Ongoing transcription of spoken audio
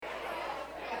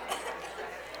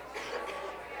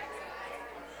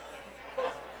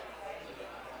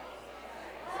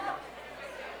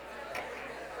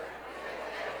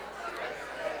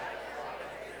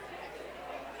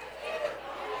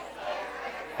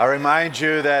I remind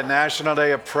you that National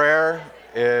Day of Prayer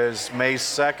is May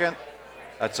 2nd.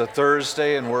 That's a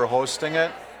Thursday, and we're hosting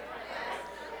it.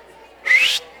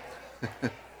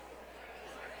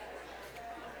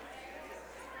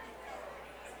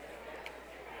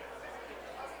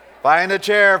 Find a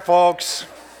chair, folks.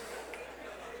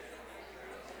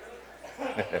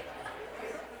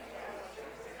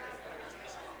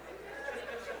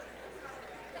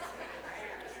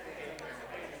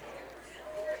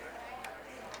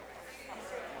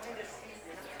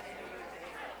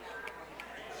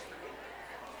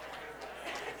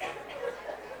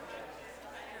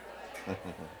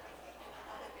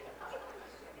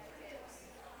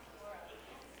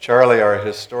 Charlie, our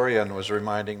historian, was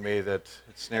reminding me that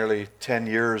it's nearly 10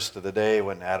 years to the day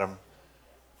when Adam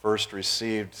first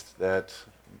received that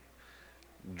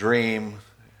dream,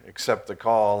 accept the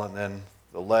call, and then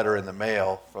the letter in the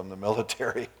mail from the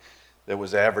military that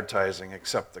was advertising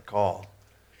accept the call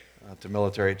to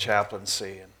military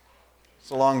chaplaincy. And it's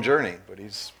a long journey, but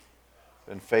he's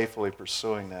been faithfully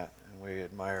pursuing that, and we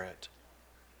admire it.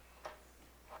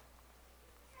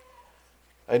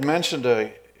 I'd mentioned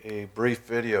a brief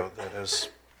video that has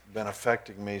been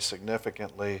affecting me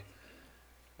significantly,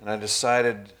 and I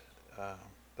decided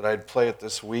that I'd play it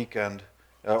this weekend,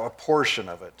 a portion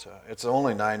of it. It's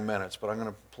only 9 minutes, but I'm going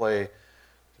to play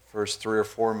the first 3 or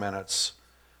 4 minutes.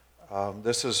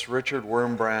 This is Richard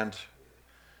Wurmbrand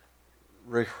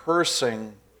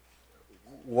rehearsing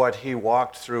what he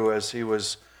walked through as he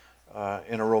was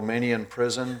in a Romanian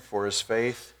prison for his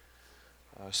faith.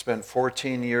 Spent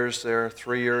 14 years there,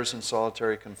 3 years in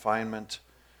solitary confinement.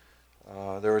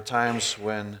 There were times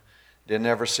when didn't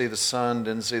ever see the sun,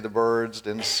 didn't see the birds,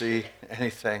 didn't see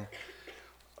anything.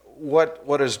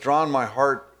 What has drawn my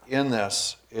heart in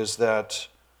this is that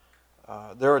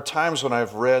there are times when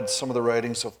I've read some of the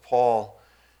writings of Paul,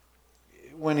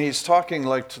 when he's talking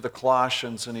like to the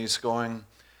Colossians and he's going,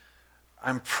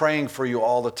 I'm praying for you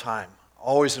all the time,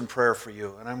 always in prayer for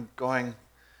you. And I'm going,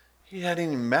 he hadn't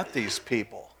even met these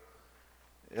people.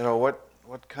 You know,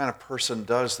 what kind of person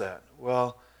does that?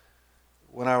 Well,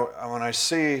 when I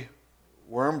see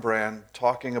Wurmbrand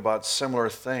talking about similar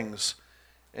things,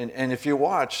 and if you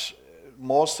watch,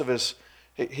 most of his,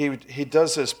 he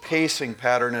does this pacing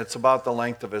pattern, it's about the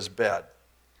length of his bed.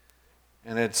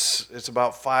 And it's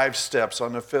about 5 steps.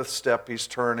 On the 5th step, he's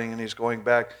turning and he's going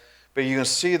back. But you can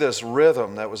see this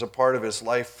rhythm that was a part of his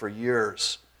life for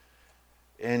years.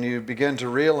 And you begin to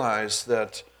realize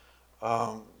that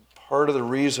part of the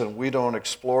reason we don't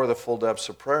explore the full depths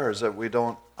of prayer is that we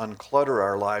don't unclutter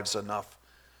our lives enough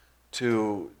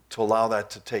to allow that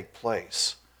to take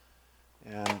place.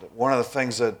 And one of the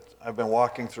things that I've been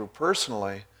walking through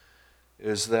personally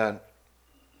is that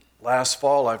last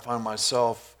fall I found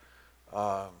myself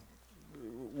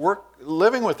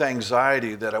living with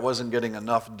anxiety that I wasn't getting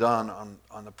enough done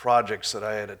on the projects that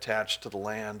I had attached to the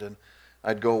land. And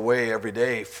I'd go away every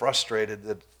day frustrated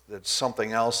that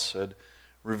something else had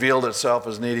revealed itself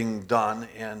as needing done.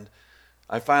 And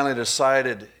I finally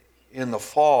decided in the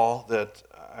fall that,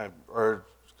 or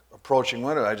approaching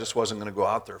winter, I just wasn't going to go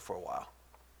out there for a while.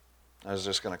 I was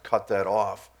just going to cut that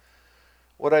off.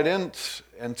 What I didn't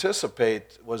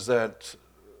anticipate was that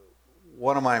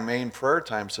one of my main prayer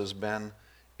times has been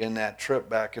in that trip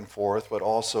back and forth, but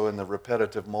also in the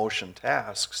repetitive motion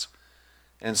tasks.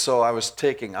 And so I was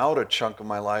taking out a chunk of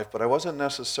my life, but I wasn't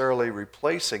necessarily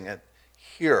replacing it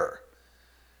here.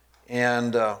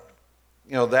 And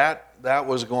that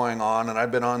was going on, and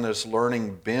I've been on this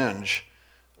learning binge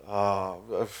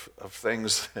of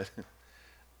things that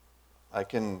I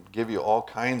can give you all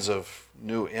kinds of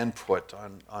new input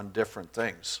on different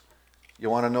things. You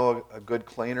want to know a good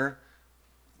cleaner?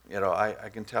 I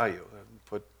can tell you,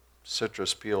 put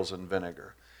citrus peels in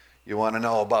vinegar. You want to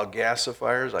know about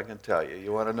gasifiers? I can tell you.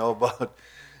 You want to know about,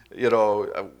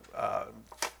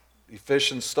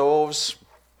 efficient stoves?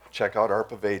 Check out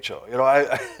Arpavecho.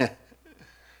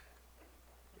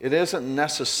 It isn't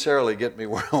necessarily getting me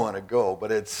where I want to go,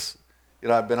 but it's,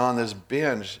 I've been on this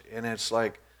binge, and it's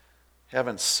like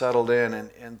haven't settled in.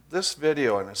 And this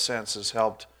video, in a sense, has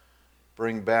helped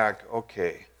bring back,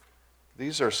 okay,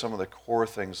 these are some of the core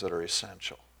things that are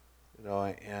essential,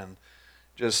 and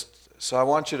just, so I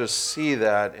want you to see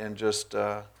that and just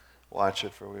watch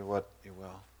it for what you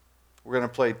will. We're going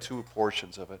to play 2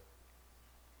 portions of it.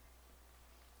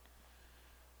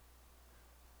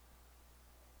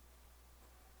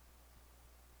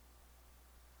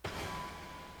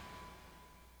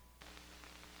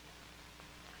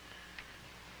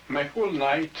 My whole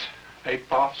night I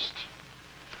passed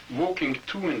walking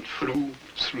to and fro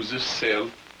through this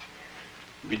cell.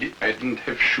 I didn't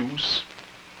have shoes.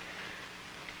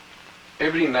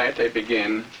 Every night I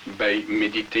began by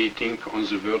meditating on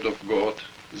the Word of God,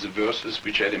 the verses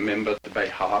which I remembered by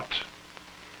heart.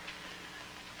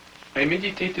 I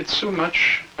meditated so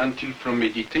much until from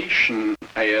meditation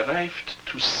I arrived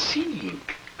to seeing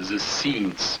the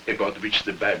scenes about which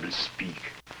the Bible speaks.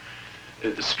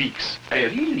 I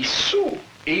really saw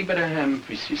Abraham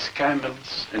with his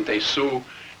camels, and I saw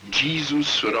Jesus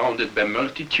surrounded by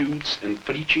multitudes and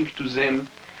preaching to them.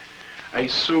 I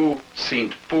saw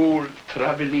St. Paul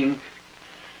traveling.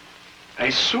 I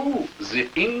saw the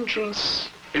angels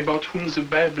about whom the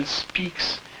Bible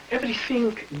speaks.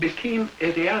 Everything became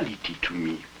a reality to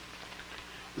me.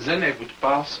 Then I would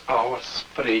pass hours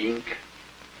praying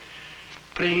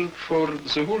for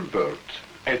the whole world.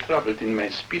 I traveled in my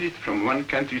spirit from one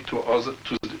country to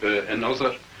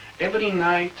another. Every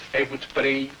night I would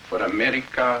pray for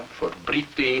America, for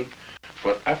Britain,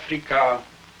 for Africa,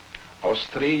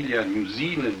 Australia, New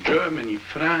Zealand, Germany,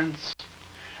 France.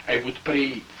 I would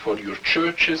pray for your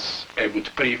churches. I would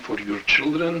pray for your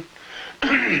children,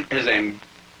 as I'm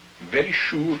very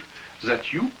sure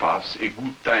that you pass a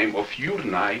good time of your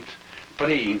night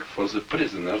praying for the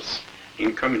prisoners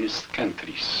in communist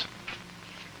countries.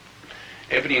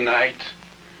 Every night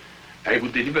I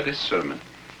would deliver a sermon.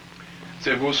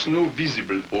 There was no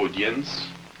visible audience,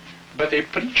 but I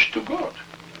preached to God.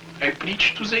 I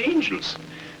preached to the angels.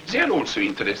 They are also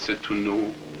interested to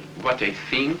know what I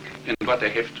think and what I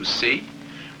have to say.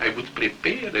 I would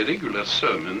prepare a regular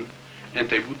sermon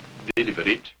and I would deliver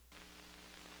it.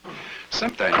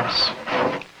 Sometimes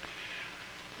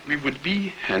we would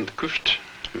be handcuffed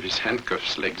with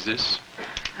handcuffs like this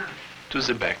to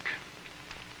the back.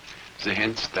 The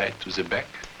hands tied to the back.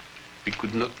 We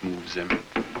could not move them.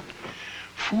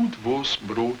 Food was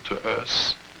brought to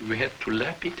us. We had to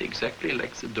lap it exactly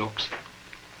like the dogs.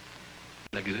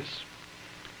 Like this.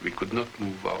 We could not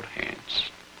move our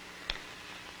hands.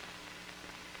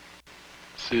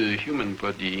 The human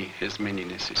body has many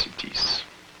necessities.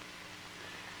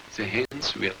 The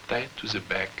hands were tied to the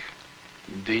back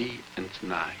day and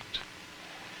night.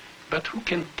 But who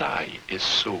can tie a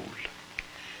soul?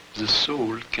 The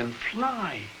soul can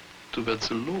fly towards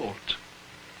the Lord.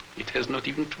 It has not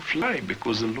even to fly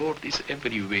because the Lord is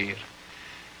everywhere.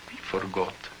 We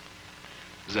forgot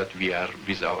that we are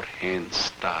with our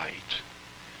hands tied.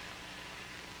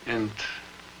 And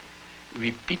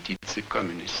we pitied the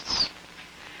communists.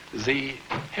 They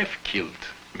have killed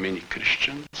many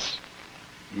Christians,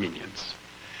 millions.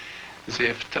 They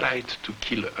have tried to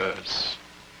kill us.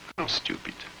 How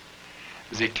stupid.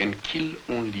 They can kill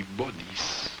only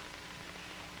bodies.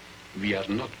 We are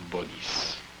not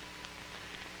bodies.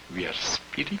 We are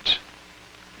spirit,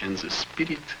 and the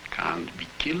spirit can't be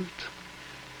killed.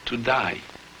 To die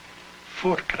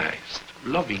for Christ,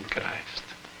 loving Christ,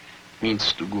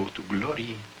 means to go to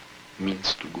glory,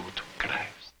 means to go to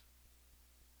Christ.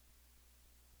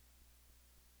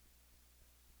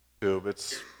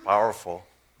 It's powerful,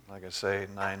 like I say,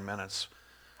 9 minutes.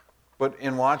 But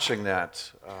in watching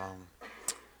that,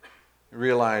 you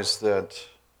realize that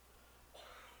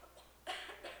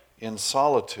in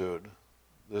solitude,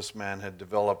 this man had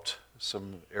developed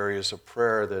some areas of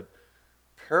prayer that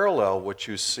parallel what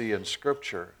you see in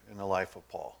Scripture in the life of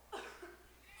Paul.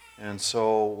 And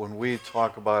so when we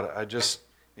talk about it,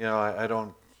 I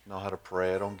don't know how to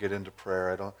pray. I don't get into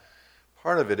prayer.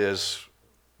 Part of it is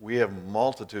we have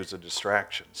multitudes of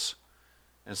distractions.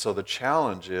 And so the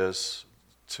challenge is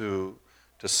to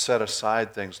set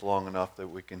aside things long enough that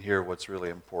we can hear what's really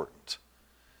important.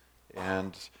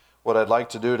 And what I'd like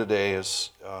to do today is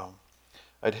I'm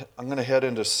going to head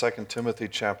into 2 Timothy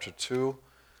chapter 2.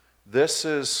 This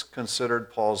is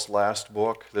considered Paul's last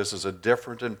book. This is a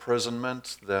different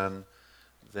imprisonment than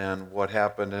what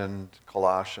happened in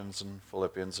Colossians and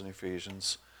Philippians and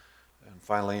Ephesians and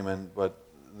Philemon. But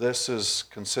this is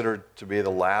considered to be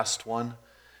the last one.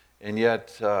 And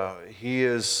yet he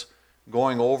is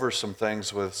going over some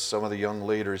things with some of the young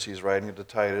leaders. He's writing it to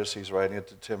Titus. He's writing it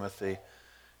to Timothy.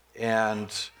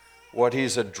 And what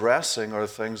he's addressing are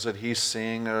things that he's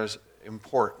seeing as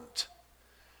important.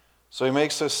 So he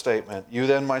makes this statement, "You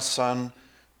then, my son,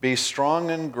 be strong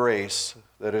in grace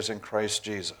that is in Christ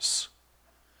Jesus."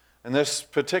 In this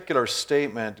particular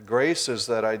statement, grace is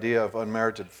that idea of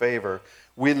unmerited favor.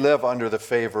 We live under the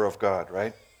favor of God,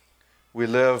 right? We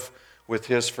live with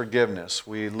his forgiveness.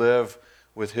 We live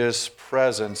with his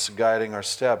presence guiding our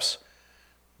steps.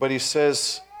 But he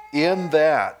says, in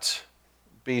that,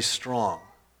 be strong.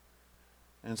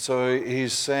 And so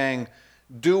he's saying,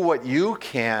 do what you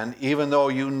can, even though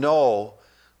you know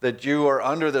that you are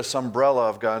under this umbrella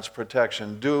of God's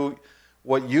protection. Do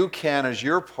what you can as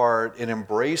your part in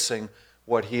embracing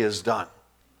what he has done.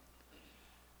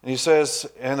 And he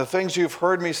says, and the things you've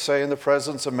heard me say in the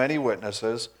presence of many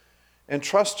witnesses,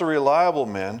 entrust to reliable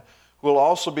men who will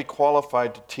also be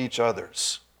qualified to teach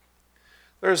others.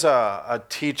 There's a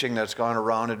teaching that's gone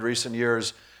around in recent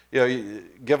years. You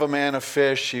give a man a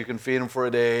fish, you can feed him for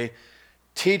a day.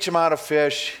 Teach him how to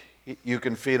fish, you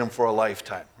can feed him for a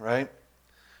lifetime, right?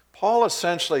 Paul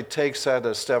essentially takes that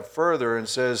a step further and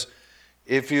says,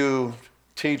 if you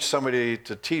teach somebody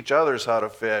to teach others how to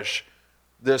fish,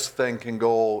 this thing can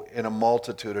go in a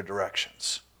multitude of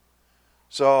directions.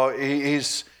 So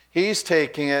he's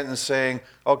taking it and saying,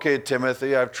 okay,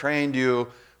 Timothy, I've trained you.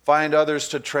 Find others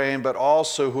to train, but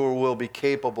also who will be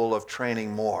capable of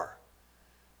training more.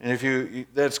 And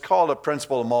that's called a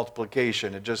principle of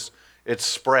multiplication. It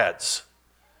spreads.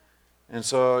 And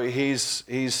so he's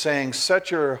saying,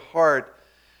 set your heart,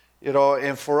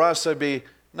 and for us it'd be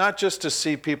not just to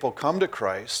see people come to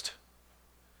Christ,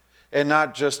 and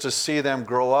not just to see them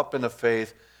grow up in the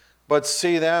faith, but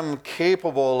see them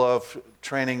capable of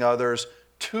training others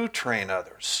to train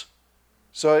others.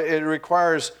 So it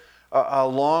requires a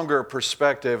longer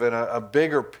perspective and a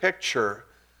bigger picture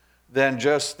than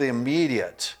just the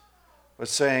immediate, but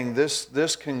saying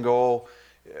this can go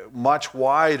much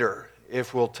wider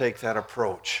if we'll take that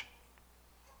approach.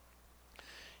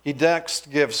 He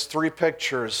next gives 3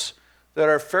 pictures that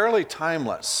are fairly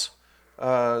timeless.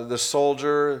 The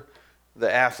soldier,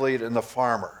 the athlete, and the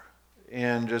farmer.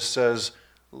 And just says,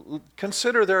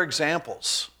 consider their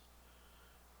examples.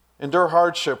 Endure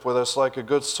hardship with us like a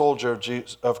good soldier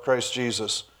of Christ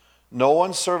Jesus. No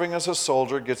one serving as a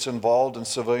soldier gets involved in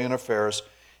civilian affairs.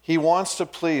 He wants to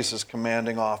please his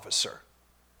commanding officer.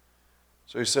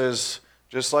 So he says,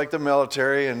 just like the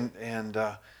military, and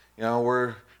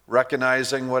we're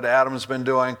recognizing what Adam's been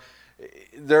doing,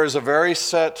 there's a very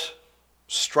set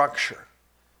structure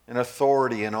and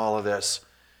authority in all of this.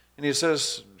 And he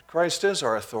says, Christ is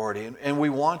our authority, and we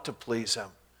want to please him.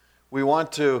 We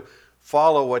want to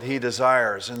follow what he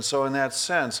desires. And so in that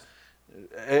sense,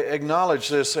 acknowledge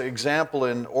this example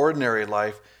in ordinary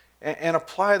life and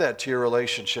apply that to your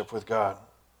relationship with God.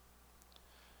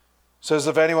 It says,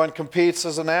 if anyone competes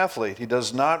as an athlete, he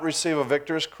does not receive a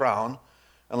victor's crown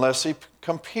unless he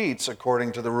competes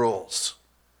according to the rules.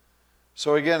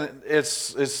 So again,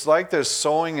 it's like this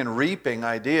sowing and reaping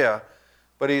idea,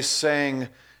 but he's saying,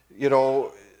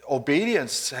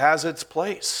 obedience has its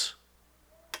place.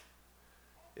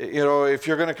 If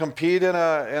you're going to compete in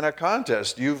a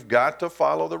contest, you've got to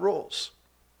follow the rules.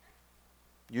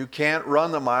 You can't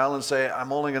run the mile and say,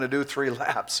 I'm only going to do 3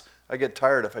 laps. I get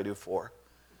tired if I do 4.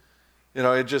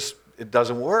 It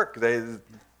doesn't work.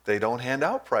 They don't hand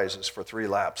out prizes for 3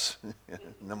 laps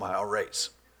in the mile race.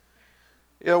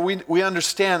 We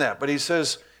understand that, but he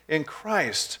says in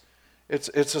Christ,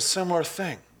 it's a similar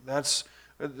thing.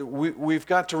 We've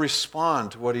got to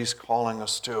respond to what he's calling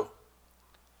us to.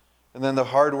 And then the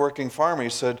hardworking farmer, he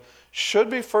said, should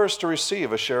be first to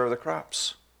receive a share of the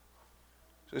crops.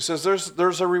 So he says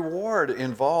there's a reward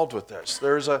involved with this.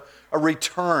 There's a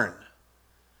return.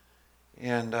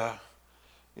 And,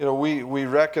 we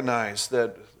recognize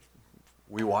that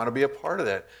we want to be a part of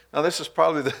that. Now, this is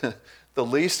probably the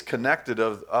least connected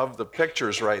of the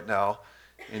pictures right now.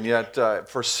 And yet,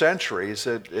 for centuries,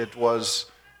 it was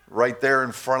right there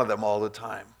in front of them all the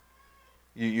time.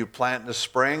 You plant in the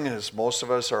spring, as most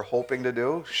of us are hoping to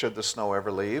do, should the snow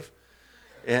ever leave.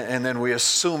 And then we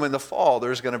assume in the fall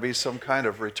there's going to be some kind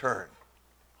of return.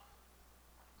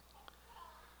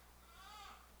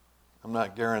 I'm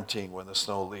not guaranteeing when the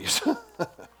snow leaves.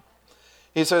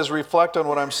 He says, reflect on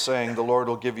what I'm saying. The Lord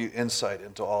will give you insight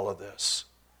into all of this.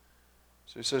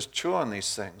 So he says, chew on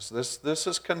these things. This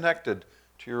is connected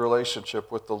to your relationship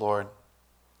with the Lord.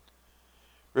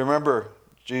 Remember,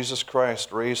 Jesus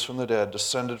Christ, raised from the dead,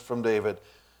 descended from David.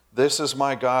 This is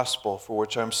my gospel for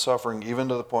which I'm suffering, even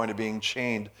to the point of being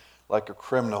chained like a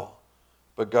criminal.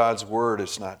 But God's word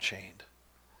is not chained.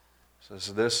 So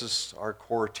this is our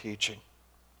core teaching.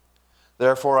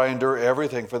 Therefore I endure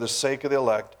everything for the sake of the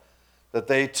elect, that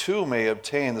they too may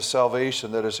obtain the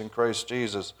salvation that is in Christ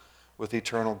Jesus with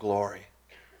eternal glory.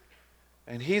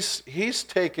 And he's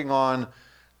taking on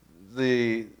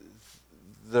the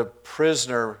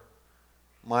prisoner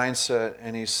mindset,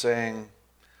 and he's saying,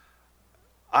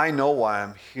 I know why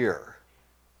I'm here.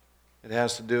 It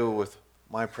has to do with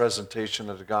my presentation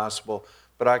of the gospel,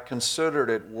 but I considered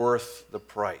it worth the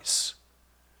price.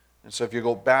 And so if you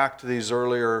go back to these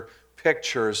earlier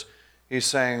pictures, he's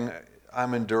saying,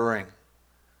 I'm enduring.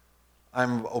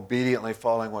 I'm obediently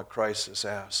following what Christ has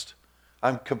asked.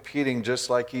 I'm competing just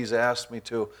like he's asked me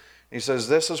to. He says,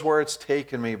 this is where it's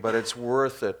taken me, but it's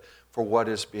worth it for what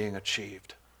is being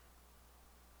achieved.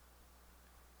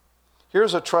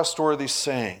 Here's a trustworthy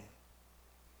saying,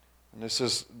 and this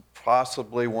is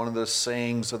possibly one of the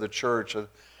sayings of the church,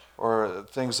 or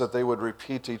things that they would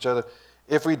repeat to each other.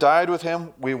 If we died with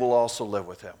him, we will also live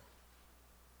with him.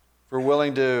 If we're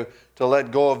willing to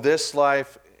let go of this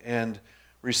life and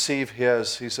receive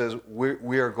his, he says,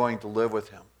 we are going to live with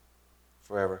him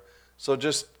forever. So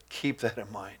just keep that in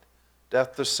mind.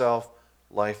 Death to self,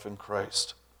 life in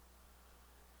Christ.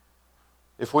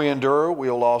 If we endure, we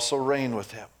will also reign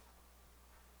with him.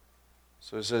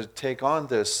 So he says, take on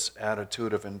this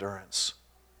attitude of endurance.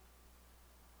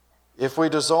 If we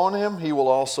disown him, he will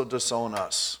also disown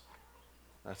us.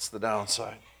 That's the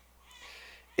downside.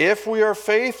 If we are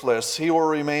faithless, he will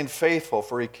remain faithful,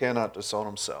 for he cannot disown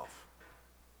himself.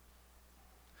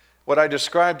 What I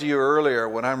described to you earlier,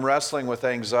 when I'm wrestling with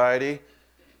anxiety,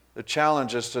 the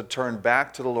challenge is to turn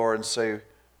back to the Lord and say,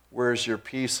 where's your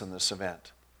peace in this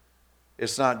event?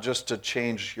 It's not just to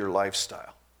change your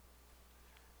lifestyle.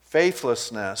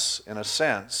 Faithlessness, in a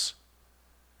sense,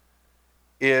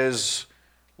 is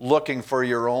looking for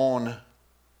your own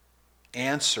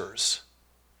answers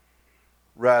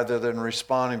rather than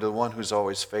responding to the one who's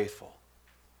always faithful.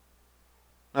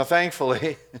 Now,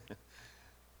 thankfully,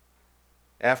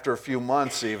 after a few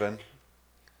months even,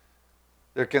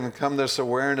 there can come this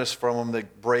awareness from him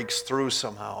that breaks through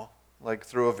somehow, like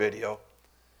through a video.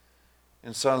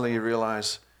 And suddenly you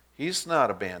realize, he's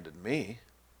not abandoned me.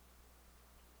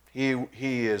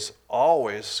 He is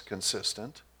always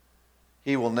consistent.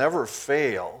 He will never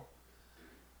fail.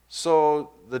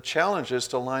 So the challenge is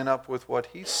to line up with what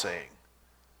he's saying.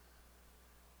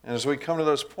 And as we come to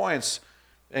those points,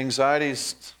 anxiety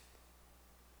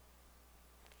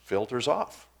filters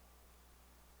off.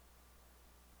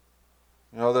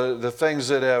 You know, the things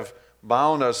that have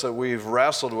bound us, that we've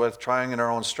wrestled with, trying in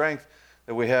our own strength,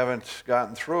 that we haven't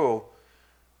gotten through,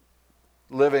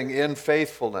 living in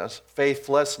faithlessness,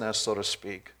 so to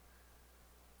speak.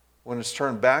 When it's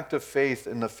turned back to faith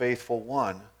in the faithful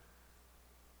one,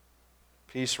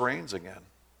 peace reigns again.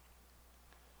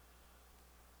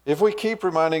 If we keep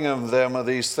reminding them of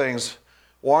these things,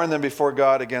 warn them before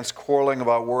God against quarreling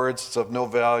about words that's of no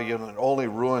value and it only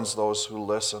ruins those who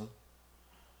listen.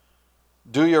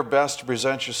 Do your best to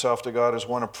present yourself to God as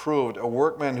one approved, a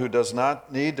workman who does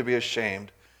not need to be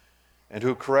ashamed and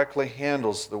who correctly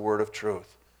handles the word of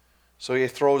truth. So he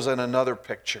throws in another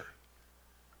picture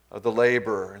of the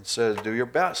laborer and says, do your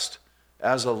best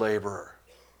as a laborer.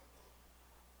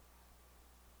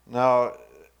 Now,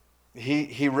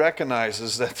 he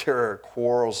recognizes that there are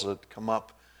quarrels that come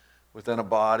up within a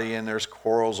body, and there's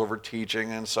quarrels over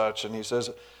teaching and such, and he says,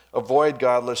 avoid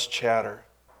godless chatter,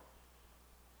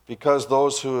 because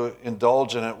those who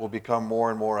indulge in it will become more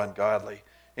and more ungodly.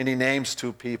 And he names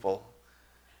two people,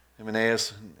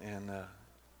 Hymenaeus and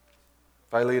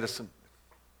Philetus.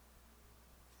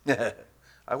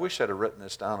 I wish I'd have written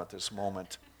this down at this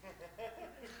moment.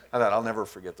 I thought, I'll never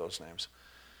forget those names.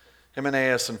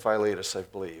 Hymenaeus and Philetus, I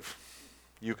believe.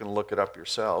 You can look it up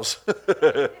yourselves.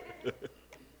 But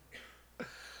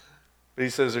he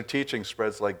says their teaching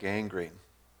spreads like gangrene.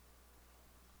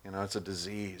 You know, it's a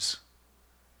disease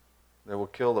that will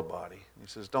kill the body. He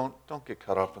says, don't get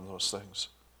caught up in those things.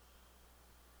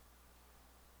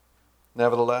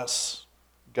 Nevertheless,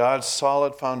 God's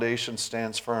solid foundation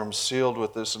stands firm, sealed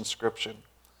with this inscription.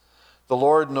 The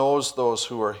Lord knows those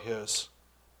who are his,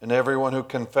 and everyone who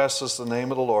confesses the name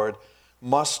of the Lord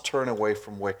must turn away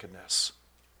from wickedness.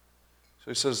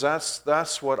 So he says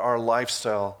that's what our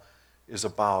lifestyle is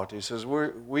about. He says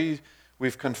we've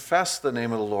confessed the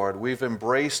name of the Lord. We've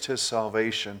embraced his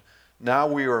salvation. Now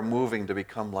we are moving to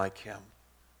become like him.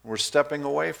 We're stepping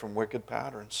away from wicked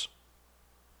patterns.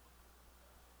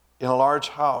 In a large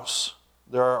house,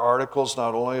 there are articles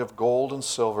not only of gold and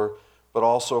silver, but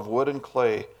also of wood and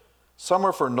clay. Some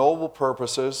are for noble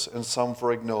purposes and some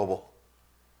for ignoble.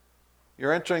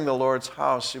 You're entering the Lord's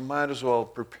house, you might as well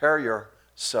prepare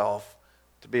yourself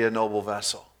to be a noble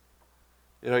vessel.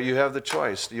 You know, you have the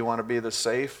choice. Do you want to be the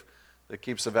safe that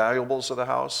keeps the valuables of the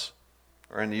house?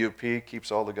 Or in the UP,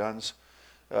 keeps all the guns?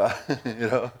 You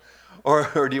know?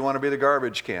 Or do you want to be the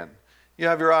garbage can? You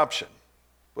have your option.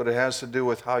 But it has to do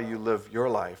with how you live your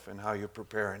life and how you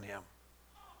prepare in him.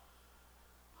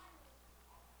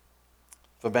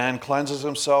 If a man cleanses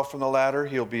himself from the latter,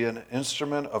 he'll be an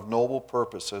instrument of noble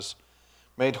purposes,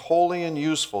 made holy and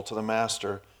useful to the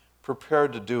master,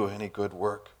 prepared to do any good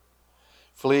work.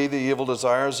 Flee the evil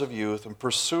desires of youth and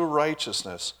pursue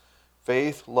righteousness,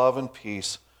 faith, love, and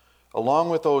peace, along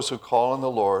with those who call on the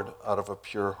Lord out of a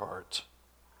pure heart.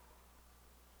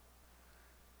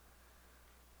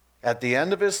 At the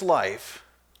end of his life,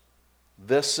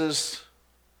 this is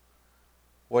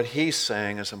what he's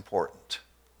saying is important.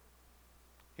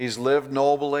 He's lived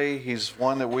nobly. He's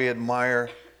one that we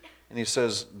admire. And he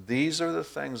says, these are the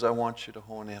things I want you to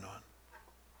hone in on.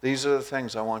 These are the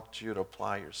things I want you to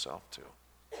apply yourself to.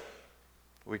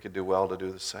 We could do well to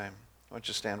do the same. Why don't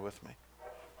you stand with me?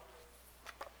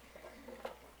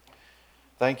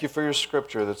 Thank you for your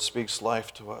scripture that speaks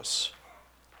life to us.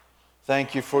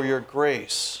 Thank you for your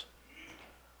grace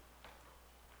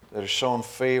that has shown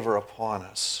favor upon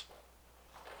us.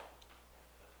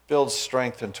 Build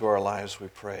strength into our lives, we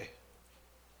pray.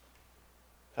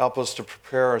 Help us to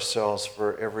prepare ourselves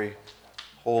for every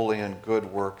holy and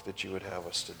good work that you would have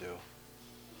us to do.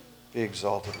 Be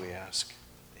exalted, we ask.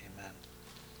 Amen.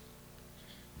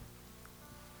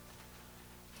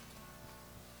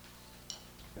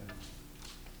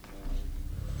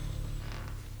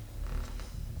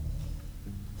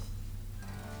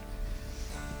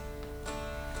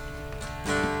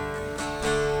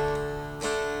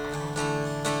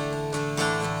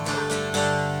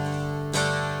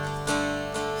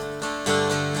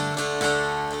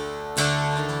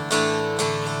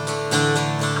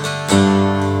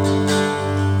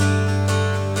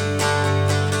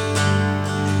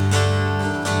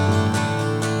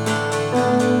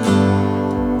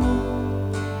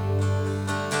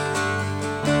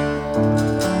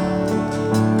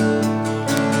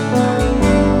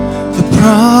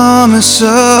 Promise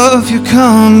of your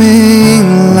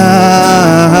coming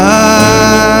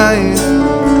light,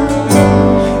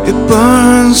 it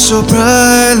burns so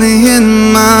brightly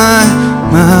in my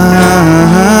mind,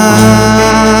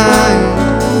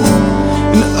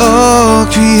 and all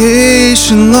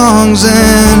creation longs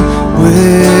and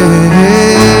waits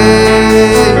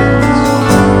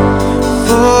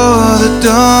for the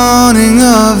dawning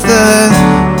of that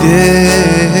day.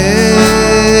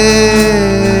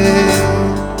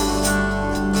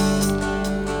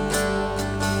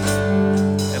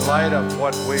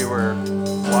 We were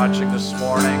watching this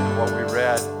morning, what we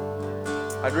read,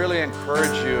 I'd really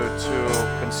encourage you to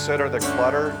consider the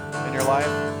clutter in your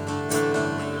life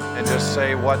and just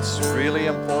say what's really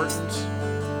important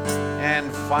and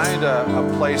find a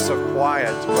place of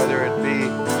quiet, whether it be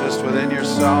just within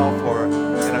yourself or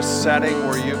in a setting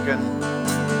where you can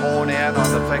hone in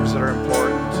on the things that are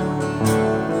important.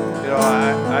 You know,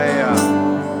 I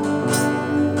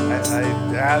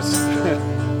asked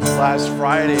last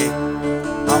Friday,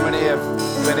 how many have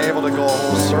been able to go a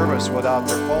whole service without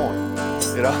their phone?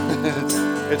 You know,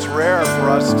 it's rare for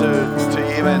us to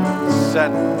even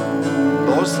set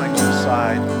those things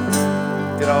aside.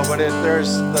 You know, but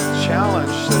there's the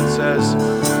challenge that says a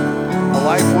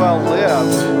life well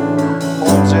lived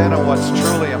hones in on what's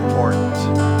truly important.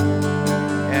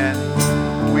 And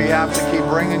we have to keep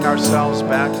bringing ourselves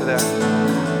back to that.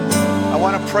 I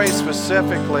want to pray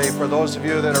specifically for those of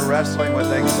you that are wrestling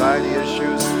with anxiety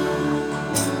issues,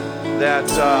 that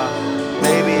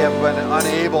maybe have been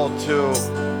unable to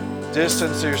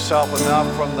distance yourself enough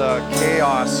from the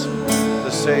chaos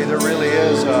to say there really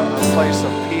is a place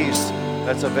of peace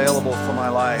that's available for my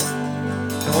life.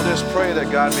 And we'll just pray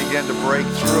that God begin to break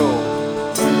through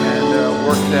and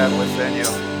work that within you.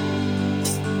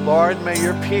 Lord, may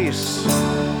your peace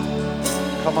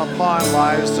come upon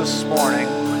lives this morning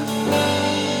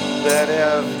that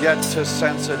have yet to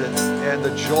sense it, and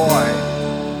the joy,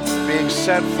 being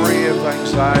set free of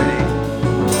anxiety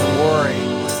and worry.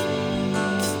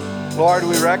 Lord,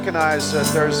 we recognize that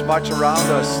there's much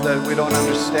around us that we don't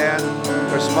understand.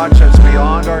 There's much that's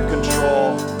beyond our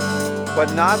control,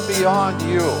 but not beyond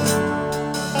you.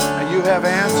 And you have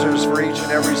answers for each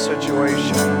and every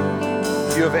situation.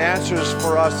 You have answers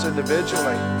for us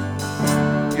individually.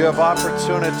 You have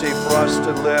opportunity for us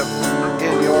to live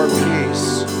in your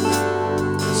peace.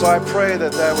 And so I pray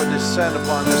that that would descend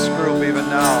upon this group even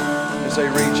now as they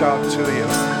reach out to you.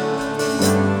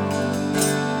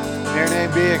 May your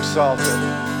name be exalted.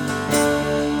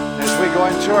 As we go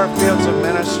into our fields of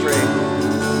ministry,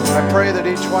 I pray that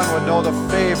each one would know the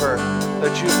favor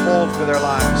that you hold for their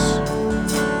lives.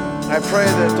 And I pray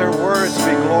that their words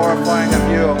be glorifying of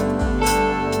you,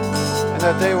 and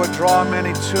that they would draw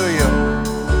many to you.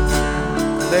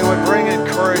 They would bring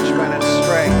encouragement and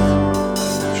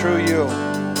strength through you.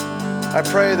 I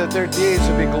pray that their deeds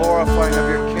would be glorifying of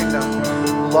your kingdom,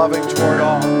 loving toward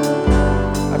all.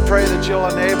 I pray that you'll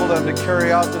enable them to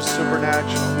carry out the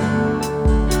supernatural.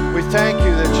 We thank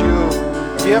you that you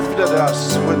gifted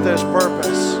us with this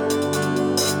purpose.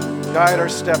 Guide our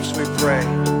steps, we pray.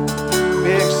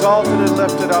 Be exalted and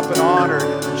lifted up and honored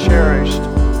and cherished.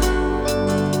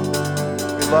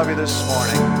 We love you this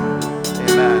morning.